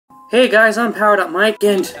Hey guys, I'm Powered Up Mike,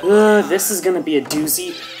 and this is gonna be a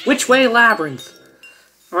doozy. Which way, Labyrinth?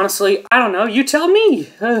 Honestly, I don't know, you tell me!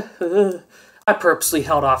 I purposely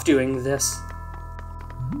held off doing this.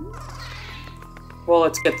 Well,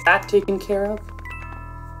 let's get that taken care of.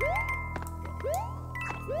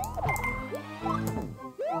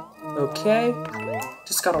 Okay,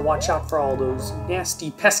 just gotta watch out for all those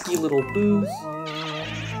nasty, pesky little boos.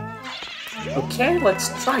 Okay,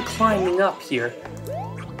 let's try climbing up here.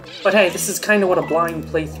 But hey, this is kind of what a blind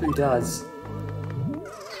playthrough does.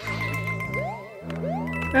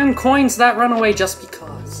 And coins that run away just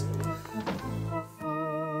because.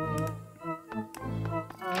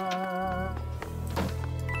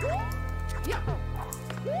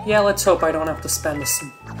 Yeah, let's hope I don't have to spend,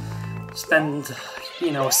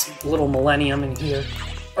 you know, a little millennium in here.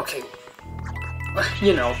 Okay.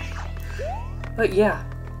 You know. But yeah.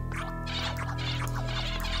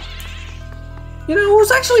 You know, it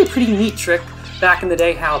was actually a pretty neat trick back in the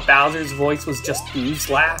day how Bowser's voice was just Boo's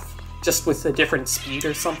laugh, just with a different speed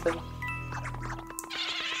or something.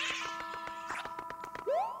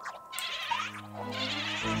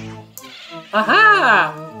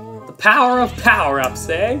 Aha! The power of power-ups,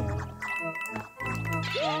 eh?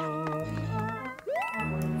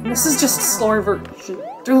 And this is just a slower version.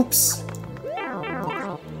 Oops.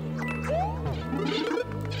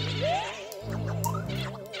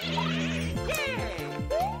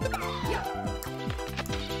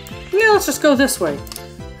 Yeah, let's just go this way.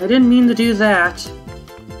 I didn't mean to do that.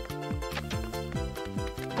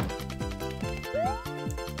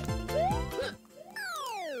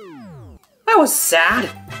 That was sad.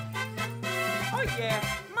 Oh yeah,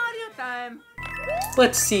 Mario time.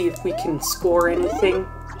 Let's see if we can score anything.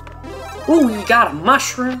 Ooh, we got a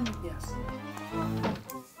mushroom. Yes.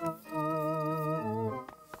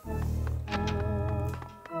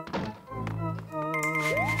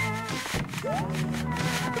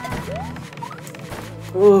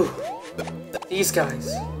 Ooh, these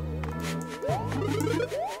guys.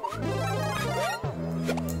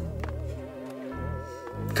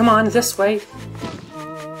 Come on, this way.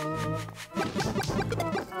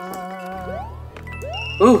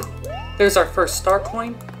 Ooh, there's our first star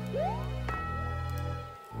coin.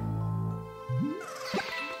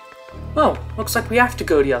 Oh, looks like we have to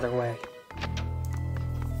go the other way.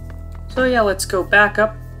 So yeah, let's go back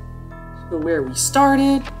up to where we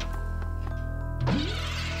started.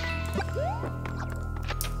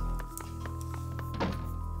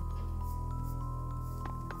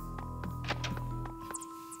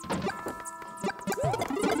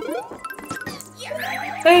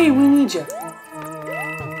 Hey, we need you.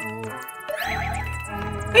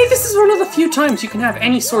 Hey, this is one of the few times you can have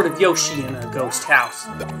any sort of Yoshi in a ghost house.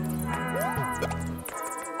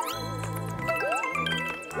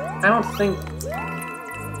 I don't think...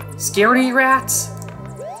 Scaredy rats?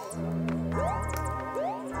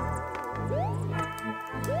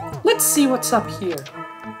 Let's see what's up here.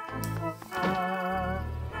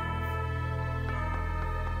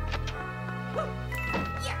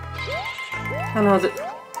 I don't know that...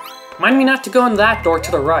 Mind me not to go in that door to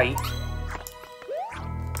the right.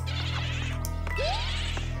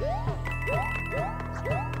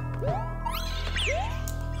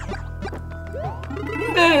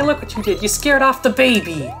 Hey, look what you did. You scared off the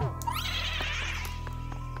baby.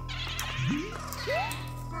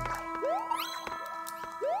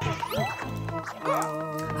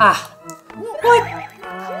 Ah. What?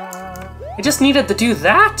 I just needed to do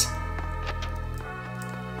that?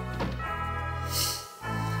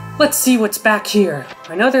 Let's see what's back here.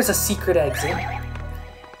 I know there's a secret exit.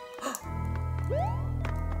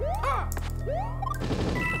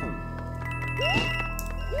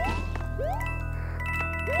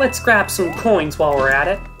 Let's grab some coins while we're at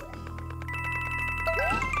it.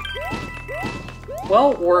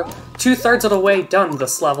 Well, we're 2/3 of the way done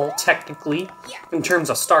this level, technically. In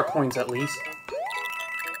terms of star coins, at least.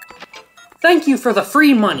 Thank you for the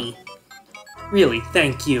free money. Really,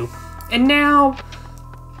 thank you. And now...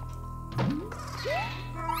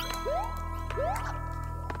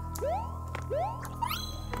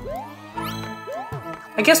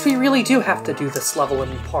 I guess we really do have to do this level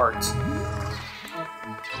in parts.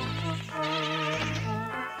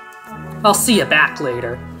 I'll see you back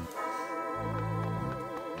later.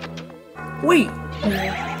 Wait!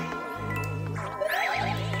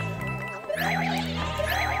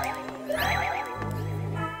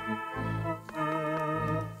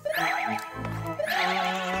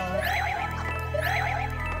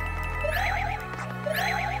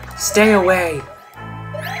 Stay away!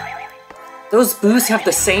 Those boos have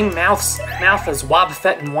the same mouth as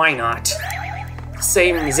Wobbuffet and Wynot.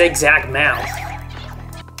 Same zigzag mouth.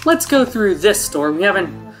 let's go through this door. We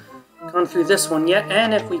haven't gone through this one yet,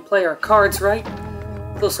 and if we play our cards right,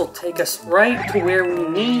 this will take us right to where we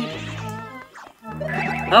need.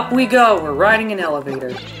 Up we go, we're riding an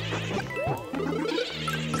elevator.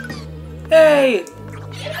 Hey,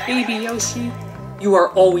 baby Yoshi. You are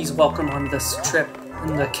always welcome on this trip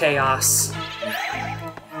in the chaos.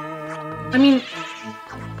 I mean,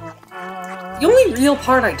 the only real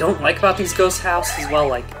part I don't like about these ghost houses is, well,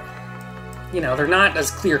 like, you know, they're not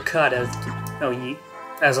as clear-cut as,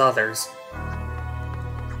 as others.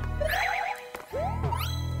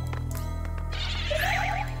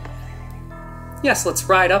 Yes, let's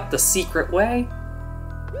ride up the secret way.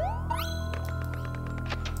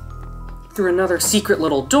 Through another secret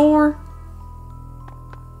little door.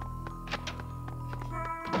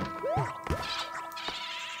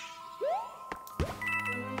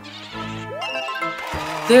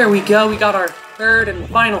 There we go, we got our third and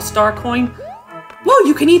final star coin. Whoa,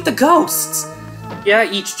 you can eat the ghosts! Yeah,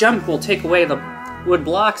 each jump will take away the wood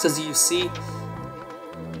blocks, as you see.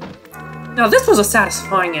 Now, this was a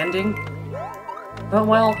satisfying ending. Oh,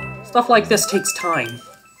 well, stuff like this takes time.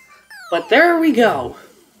 But there we go.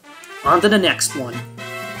 On to the next one.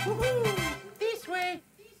 This way.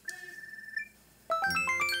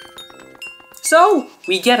 So,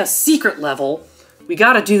 we get a secret level. We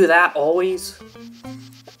gotta do that always.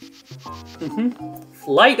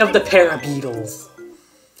 Flight of the Parabeetles.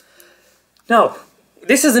 No,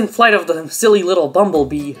 this isn't Flight of the silly little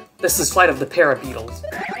bumblebee. This is Flight of the Parabeetles.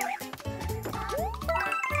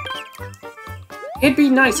 It'd be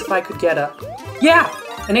nice if I could get a... Yeah!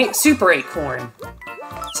 An super acorn.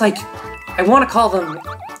 It's like, I want to call them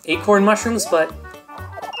acorn mushrooms, but...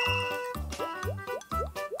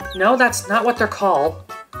 No, that's not what they're called.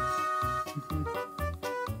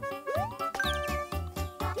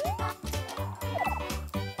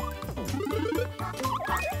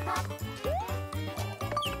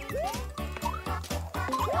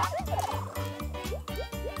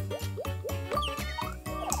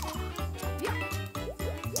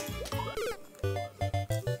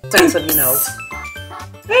 Sense of, you know,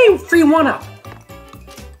 hey, free one-up!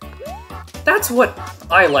 That's what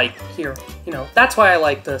I like here, you know, that's why I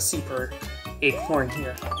like the super acorn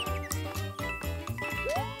here.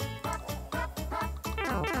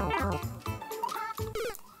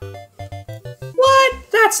 What?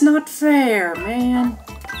 That's not fair, man.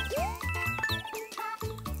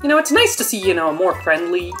 You know, it's nice to see, you know, a more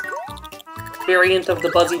friendly variant of the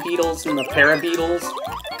Buzzy Beetles and the Parabeetles.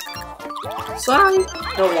 Sorry,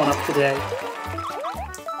 no one-up today.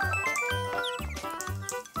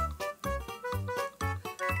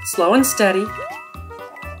 Slow and steady.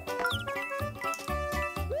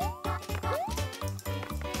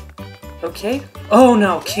 Okay. Oh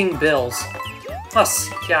no, King Bill's. Plus,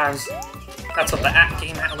 yeah, that's what the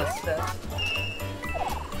game atlas said.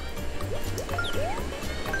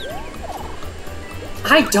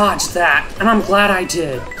 I dodged that, and I'm glad I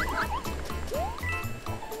did.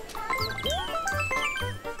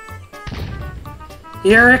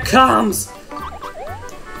 Here it comes!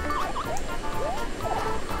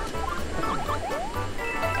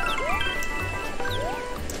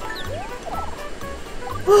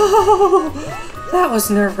 Oh, that was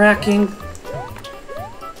nerve-wracking.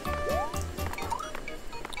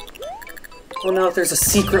 Oh no, there's a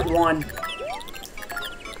secret one.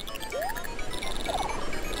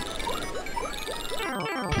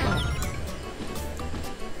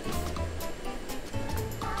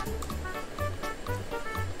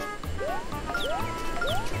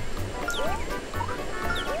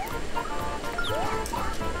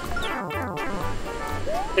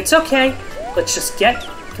 It's okay. Let's just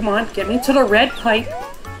come on, get me to the red pipe.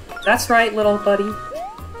 That's right, little buddy.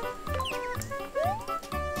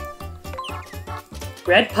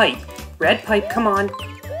 Red pipe, come on.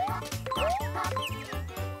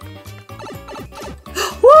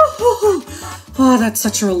 Woohoo! Oh, that's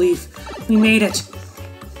such a relief. We made it.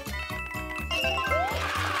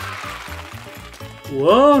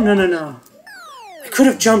 Whoa, no. I could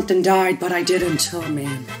have jumped and died, but I didn't. Oh,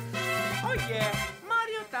 man. Oh yeah,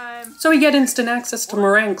 Mario time. So we get instant access to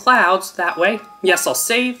Meringue Clouds that way. Yes, I'll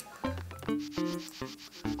save.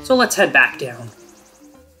 So let's head back down.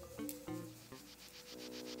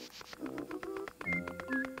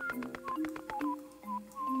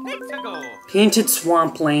 Let's go. Painted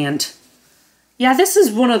Swampland. Yeah, this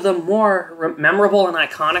is one of the more memorable and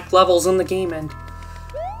iconic levels in the game, and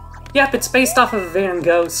yep, it's based off of Van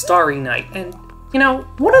Gogh's Starry Night. And, you know,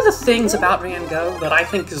 one of the things about Van Gogh that I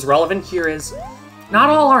think is relevant here is not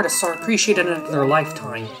all artists are appreciated in their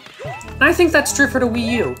lifetime. And I think that's true for the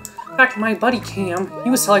Wii U. fact, my buddy Cam, he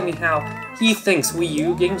was telling me how he thinks Wii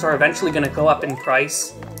U games are eventually going to go up in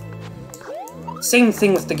price. Same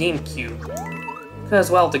thing with the GameCube. Because,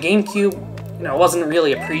 well, the GameCube, you know, wasn't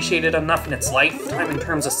really appreciated enough in its lifetime in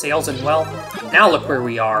terms of sales, and, well, now look where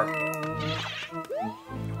we are.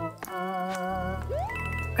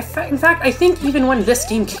 In fact, I think even when this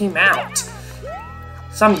game came out,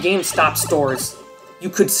 some GameStop stores, you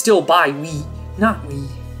could still buy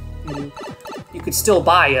you could still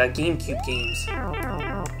buy GameCube games.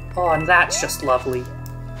 Oh, and that's just lovely.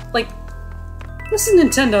 Like, this is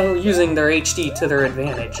Nintendo using their HD to their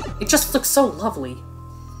advantage. It just looks so lovely.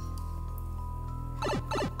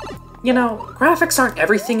 You know, graphics aren't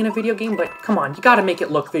everything in a video game, but come on, you gotta make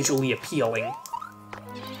it look visually appealing.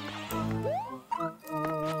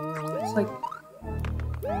 It's like...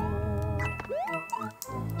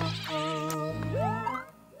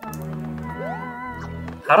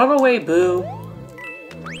 Out of the way, boo!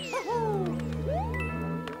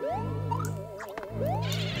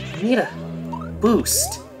 I need a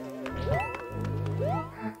boost.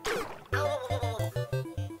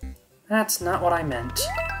 That's not what I meant.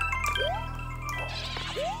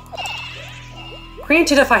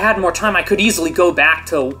 Granted, if I had more time, I could easily go back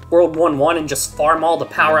to World 1-1 and just farm all the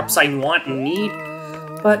power-ups I want and need.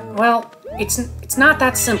 But, well, it's not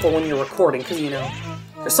that simple when you're recording, because, you know,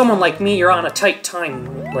 for someone like me, you're on a tight time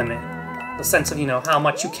limit. The sense of, you know, how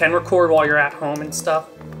much you can record while you're at home and stuff.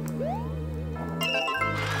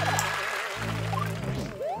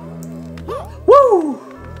 Woo!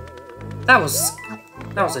 That was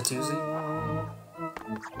a doozy.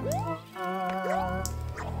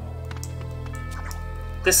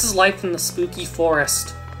 This is life in the spooky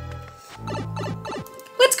forest.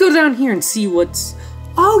 Let's go down here and see what's...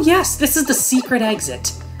 Oh yes, this is the secret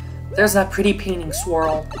exit. There's that pretty painting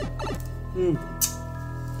swirl.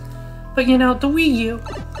 But you know, the Wii U,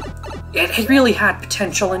 it really had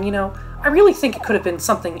potential, and you know, I really think it could have been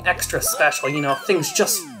something extra special, you know, if things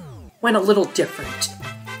just went a little different.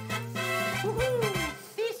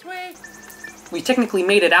 This way. We technically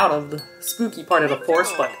made it out of the spooky part of the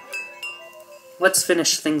forest, but let's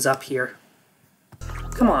finish things up here.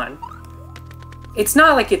 Come on. It's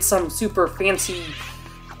not like it's some super fancy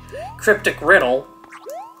cryptic riddle.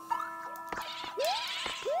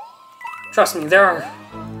 Trust me, there are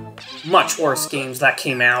much worse games that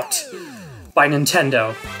came out by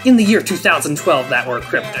Nintendo in the year 2012 that were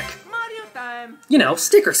cryptic. Mario time. You know,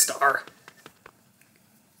 Sticker Star.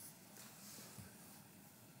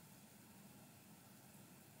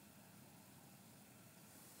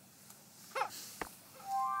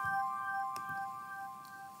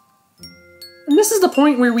 And this is the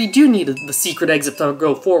point where we do need the secret exit to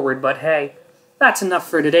go forward, but hey, that's enough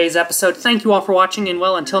for today's episode. Thank you all for watching, and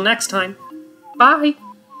well, until next time, bye!